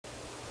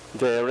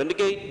They're in the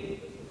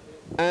gate,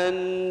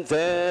 and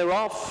they're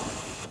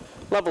off.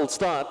 Level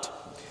start.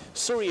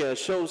 Surya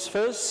shows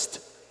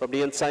first. From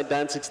the inside,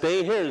 Danzig's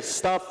Day. Here's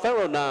Star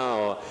Pharaoh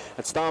now.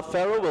 And Star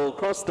Pharaoh will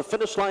cross the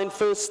finish line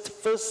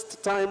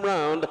first time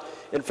round.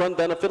 In front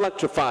then of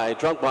Electrify.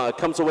 Drogba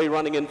comes away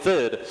running in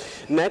third.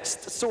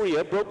 Next,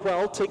 Surya broke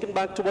well, taken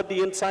back toward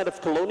the inside of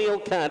Colonial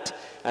Cat.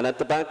 And at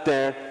the back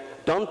there,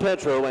 Don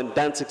Pedro and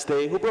Danzig's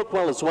Day, who broke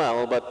well as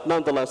well, but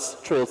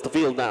nonetheless trails the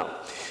field now.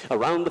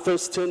 Around the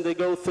first turn they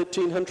go,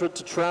 1,300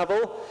 to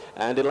travel.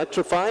 And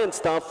Electrify and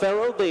Star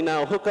Pharaoh, they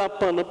now hook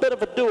up on a bit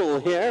of a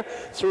duel here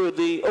through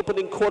the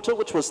opening quarter,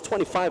 which was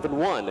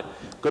 25-1.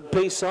 Good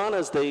pace on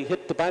as they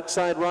hit the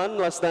backside run,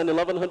 less than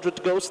 1,100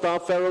 to go. Star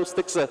Pharaoh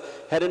sticks a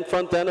head in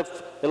front then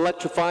of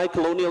Electrify.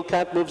 Colonial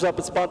Cat moves up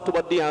a spot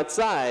toward the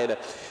outside.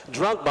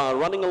 Drogba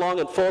running along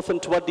in fourth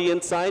and toward the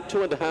inside,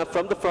 2.5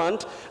 from the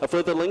front. A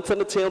further length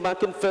and a tail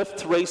back in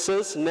fifth.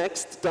 Races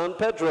next, Don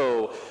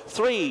Pedro.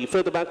 3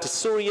 further back to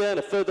Surya, and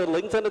a further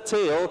length and a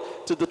tail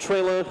to the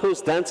trailer,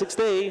 who's Danzig's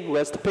Day, who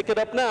has to pick it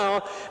up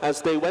now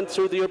as they went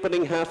through the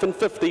opening half in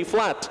 50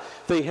 flat.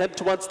 They head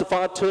towards the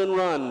far turn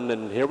run,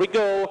 and here we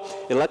go.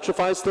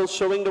 Electrify still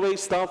showing the way.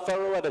 Star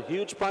Pharaoh at a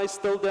huge price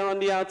still there on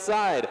the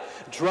outside.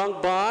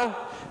 Drogba,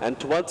 and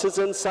towards his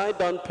inside,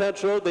 Don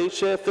Pedro. They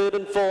share third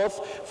and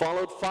fourth,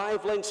 followed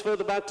 5 lengths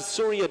further back to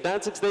Surya.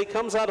 Danzig's Day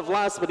comes out of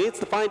last, but needs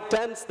to find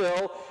 10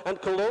 still,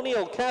 and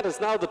Colonial Cat is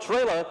now the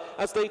trailer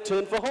as they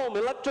turn for home.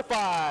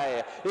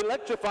 Electrify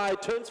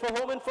turns for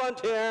home in front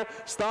here.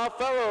 Star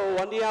Pharaoh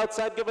on the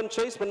outside giving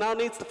chase, but now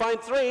needs to find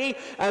 3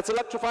 as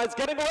Electrify's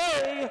getting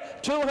away.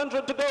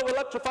 200 to go.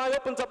 Electrify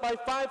opens up by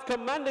 5.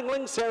 Commanding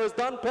links here as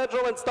Don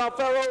Pedro and Star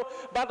Pharaoh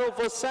battle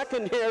for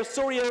second here.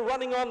 Surya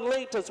running on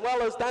late as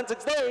well as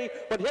Danzig's Day,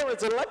 but here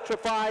is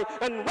Electrify,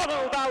 and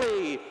Ronald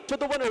Ali to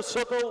the winner's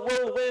circle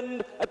will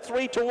win at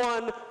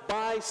 3-1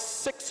 by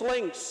 6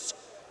 lengths.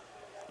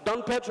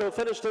 Don Pedro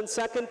finished in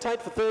second,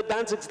 tight for third.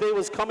 Danzig's Day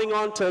was coming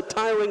on to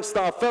tiring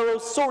Star Pharaoh.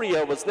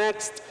 Surya was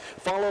next,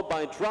 followed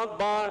by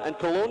Drogba, and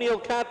Colonial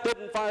Cat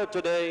didn't fire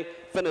today,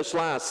 finished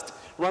last.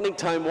 Running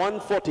time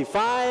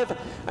 1:45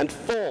 and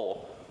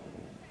 4.